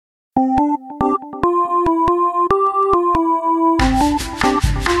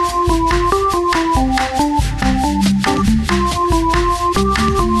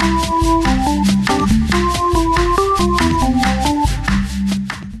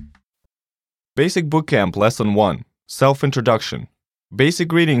Basic Bootcamp Lesson 1, Self-Introduction, Basic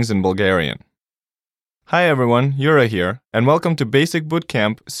Greetings in Bulgarian. Hi everyone, Yura here, and welcome to Basic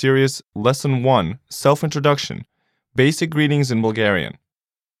Bootcamp Series Lesson 1, Self-Introduction, Basic Greetings in Bulgarian.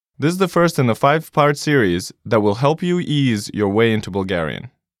 This is the first in a 5-part series that will help you ease your way into Bulgarian.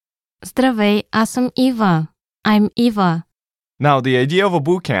 Здравей, аз съм Ива. I'm Eva. Now, the idea of a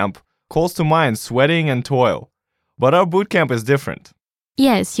bootcamp calls to mind sweating and toil, but our bootcamp is different.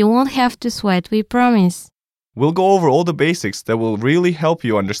 Yes, you won't have to sweat, we promise. We'll go over all the basics that will really help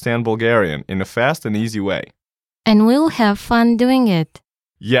you understand Bulgarian in a fast and easy way. And we'll have fun doing it.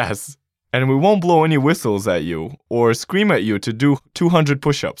 Yes, and we won't blow any whistles at you or scream at you to do 200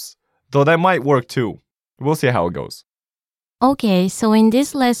 push-ups, though that might work too. We'll see how it goes. Okay, so in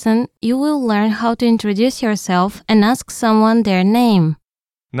this lesson, you will learn how to introduce yourself and ask someone their name.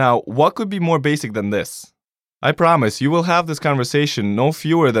 Now, what could be more basic than this? I promise you will have this conversation no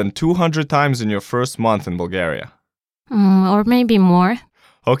fewer than 200 times in your first month in Bulgaria. Or maybe more.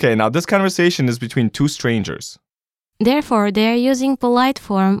 Okay, now this conversation is between two strangers. Therefore, they are using polite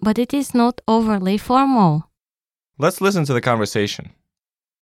form, but it is not overly formal. Let's listen to the conversation.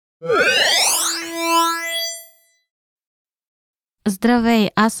 Здравей,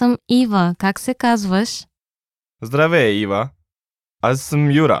 аз съм Ива. Как се казваш? Здравей, Ива. Аз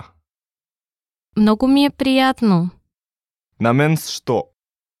съм Юра. Много ми е приятно. На мен що?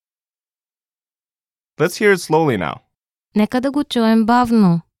 Let's hear it slowly now. Нека да го чуем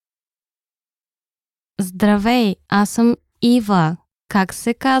бавно. Здравей, аз съм Ива. Как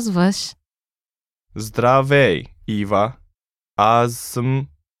се казваш? Здравей, Ива. Аз съм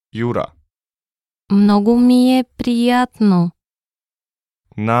Юра. Много ми е приятно.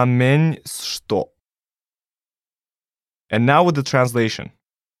 На мен що? And now with the translation.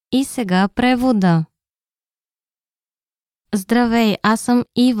 И сега превода. Здравей, аз съм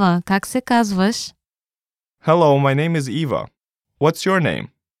Ива. Как се казваш? Hello, my name is Eva. What's your name?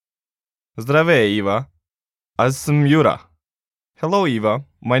 Здравей, Ива. Аз съм Юра. Hello, Eva.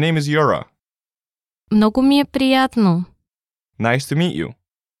 My name is Yura. Много ми е приятно. Nice to meet you.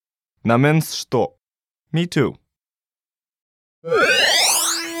 На мен що? Me too.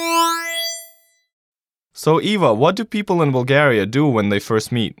 So, Eva, what do people in Bulgaria do when they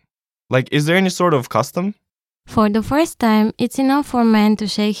first meet? Like, is there any sort of custom? For the first time, it's enough for men to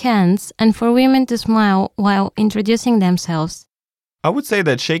shake hands and for women to smile while introducing themselves. I would say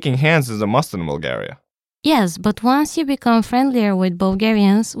that shaking hands is a must in Bulgaria. Yes, but once you become friendlier with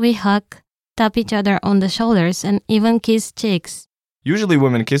Bulgarians, we hug, tap each other on the shoulders, and even kiss cheeks. Usually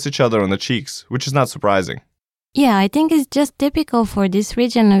women kiss each other on the cheeks, which is not surprising. Yeah, I think it's just typical for this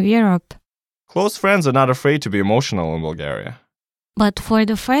region of Europe. Close friends are not afraid to be emotional in Bulgaria. But for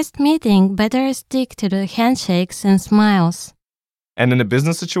the first meeting, better stick to the handshakes and smiles. And in a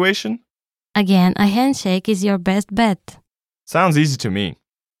business situation? Again, a handshake is your best bet. Sounds easy to me.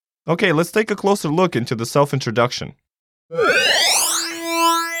 Okay, let's take a closer look into the self-introduction.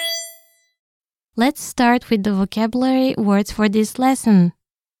 Let's start with the vocabulary words for this lesson.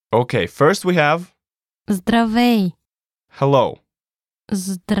 Okay, first we have Здравей. hello.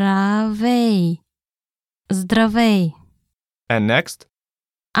 Здравей. Здравей. And next,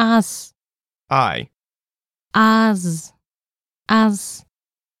 Аз. I. Аз. Аз.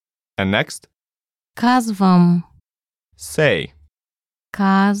 And next, Казвам. say.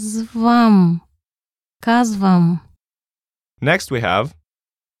 Казвам. Казвам. Next we have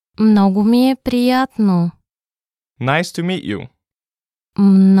Много ми е приятно. nice to meet you.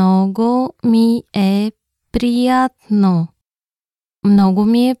 Много ми е приятно. Много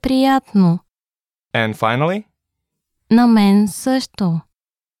ми е приятно. And finally, На мен също.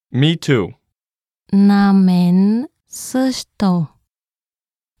 me too. На мен също.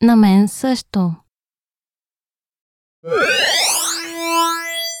 На мен също.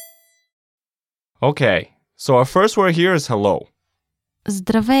 Okay, so our first word here is hello.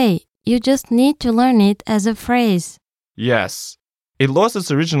 Здравей. You just need to learn it as a phrase. Yes, it lost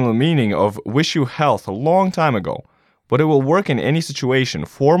its original meaning of wish you health a long time ago, but it will work in any situation,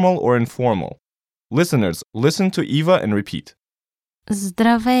 formal or informal. Listeners, listen to Eva and repeat.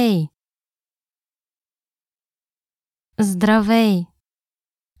 Здравей. Здравей.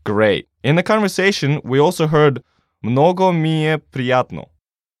 Great. In the conversation, we also heard много ми е приятно.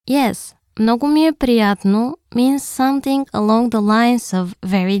 Yes, много ми е приятно means something along the lines of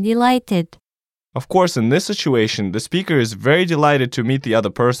very delighted. Of course, in this situation, the speaker is very delighted to meet the other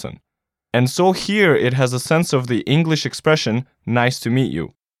person. And so here it has a sense of the English expression, nice to meet you.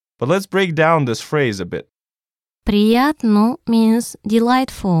 But let's break down this phrase a bit. Приятно means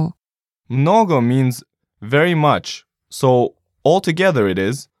delightful. Много means very much. So altogether it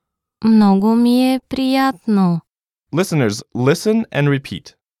is Много ми е приятно. Listeners, listen and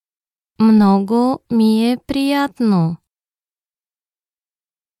repeat. Много ми е приятно.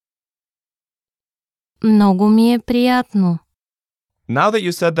 Много ми е приятно. Now that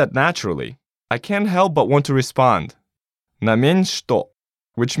you said that naturally, I can't help but want to respond. На мен что,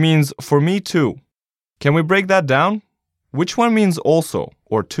 which means for me too. Can we break that down? Which one means also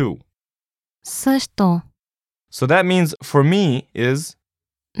or too? Също. So that means for me is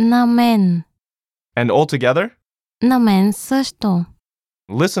На мен. and all together? На мен също.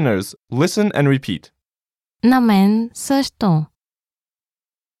 Listeners, listen and repeat. На мен също.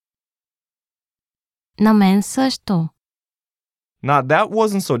 На мен също. Now that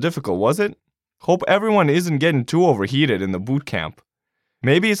wasn't so difficult, was it? Hope everyone isn't getting too overheated in the boot camp.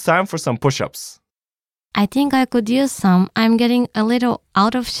 Maybe it's time for some push-ups. I think I could use some. I'm getting a little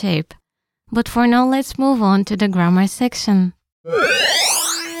out of shape. But for now, let's move on to the grammar section.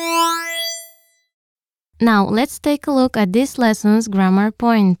 Now, let's take a look at this lesson's grammar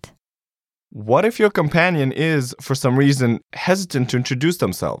point. What if your companion is, for some reason, hesitant to introduce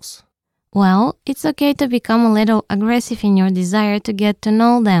themselves? Well, it's okay to become a little aggressive in your desire to get to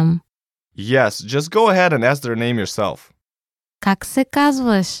know them. Yes, just go ahead and ask their name yourself. Как се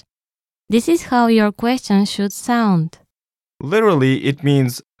казваш? This is how your question should sound. Literally, it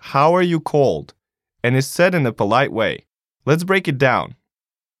means, how are you called? And is said in a polite way. Let's break it down.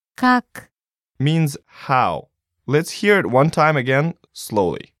 Как? Means how. Let's hear it one time again,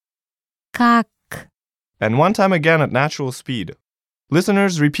 slowly. Как? And one time again at natural speed.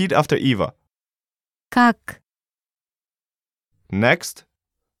 Listeners, repeat after Eva. Как? Next,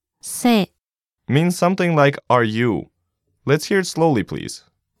 Се. means something like are you. Let's hear it slowly, please.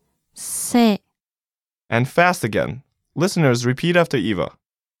 Се. And fast again. Listeners, repeat after Eva.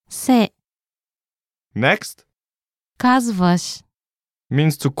 Се. Next, Казваш.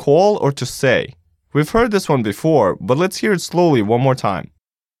 means to call or to say. We've heard this one before, but let's hear it slowly one more time.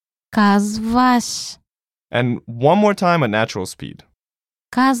 Казваш. And one more time at natural speed.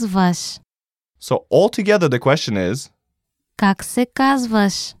 Казваш. So altogether the question is, Как се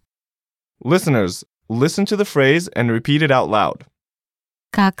казваш? listeners, listen to the phrase and repeat it out loud.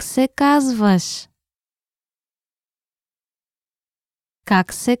 Как се казваш?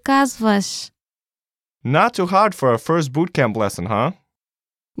 Как се казваш? Not too hard for our first bootcamp lesson, huh?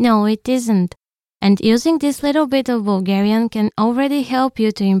 No, it isn't. And using this little bit of Bulgarian can already help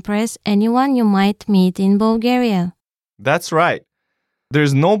you to impress anyone you might meet in Bulgaria. That's right.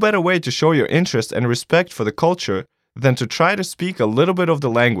 There's no better way to show your interest and respect for the culture than to try to speak a little bit of the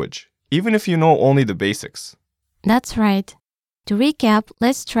language, even if you know only the basics. That's right. To recap,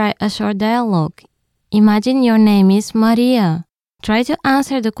 let's try a short dialogue. Imagine your name is Maria. Try to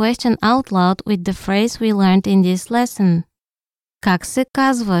answer the question out loud with the phrase we learned in this lesson. Как се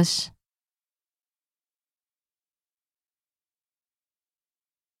казваш?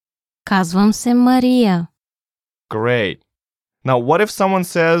 Казвам се Мария. Great. Now, what if someone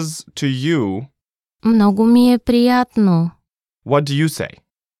says to you, Много ми е приятно. what do you say?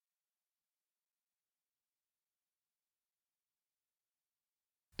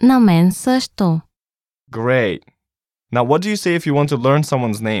 На мен също. Great. Now, what do you say if you want to learn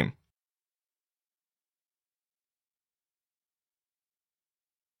someone's name?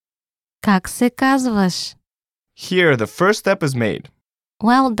 Как се казваш? Here, the first step is made.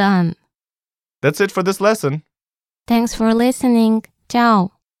 Well done. That's it for this lesson. Thanks for listening.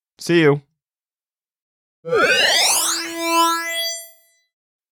 Ciao. See you.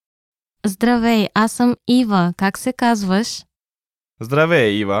 Здравей, аз съм Ива. Как се казваш?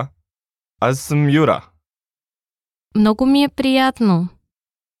 Здравей, Ива. Аз съм Юра. Много ми е приятно.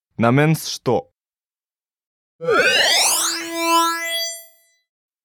 На мен що?